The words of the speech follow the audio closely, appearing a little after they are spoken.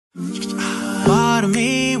Part of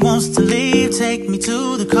me wants to leave, take me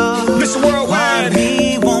to the car. Mr. Worldwide. Part of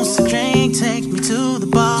me wants to drink, take me to the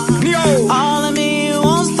bar. Yo. All of me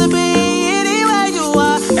wants to be anywhere you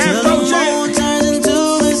are, till the moon turns into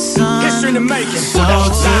the sun. History in the making. So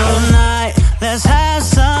tonight, let's have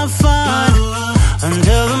some fun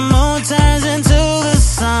until the moon turns into the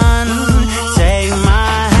sun. Take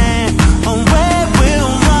my hand, away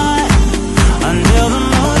we'll run until the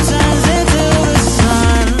moon turns into the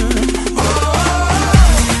sun.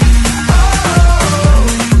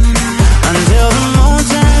 Until the moon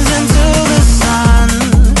turns into the sun.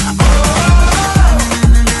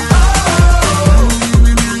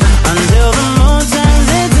 Until the moon turns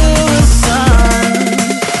into the sun.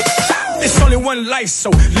 It's only one life, so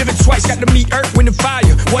live it twice. Got to meet earth, wind, and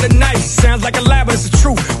fire. What a night. Sounds like a lie, but it's the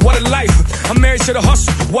truth. What a life. I'm married to the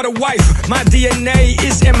hustle. What a wife. My DNA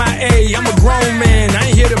is MIA. I'm a grown man. I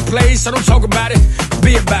ain't here to play, so don't talk about it.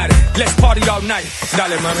 Be about it. Let's party all night.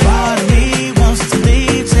 Dale, mami. Part of me wants to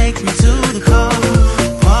leave, take me to the car.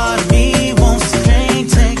 Part of me wants to drink,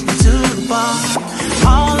 take me to the bar.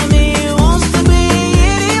 All of me wants to be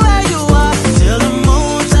anywhere you are, till the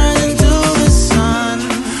moon turns into the sun.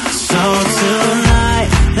 So tonight,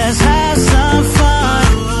 let's have some fun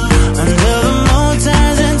until the moon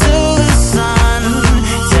turns into the sun.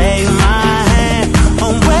 Take my hand,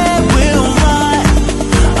 away we'll run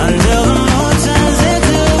until the moon turns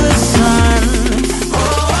into the sun.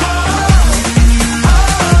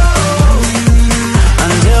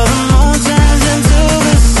 Until the moon turns into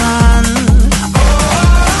the sun.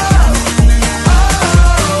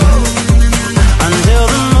 Until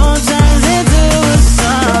the moon turns into the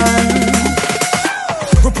sun.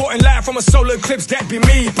 Reporting live from a solar eclipse, that be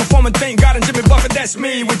me. Performing Thank God and Jimmy Buffett, that's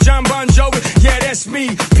me. With John Bon Jovi, yeah, that's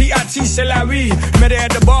me. P.I.T. c'est la vie. Met her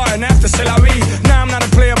at the bar and after c'est la vie. Now I'm not a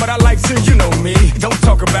player, but I like to, you know me. Don't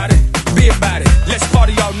talk about it, be about it. Let's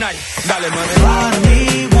party all night. Dale, money. Part of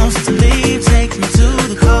me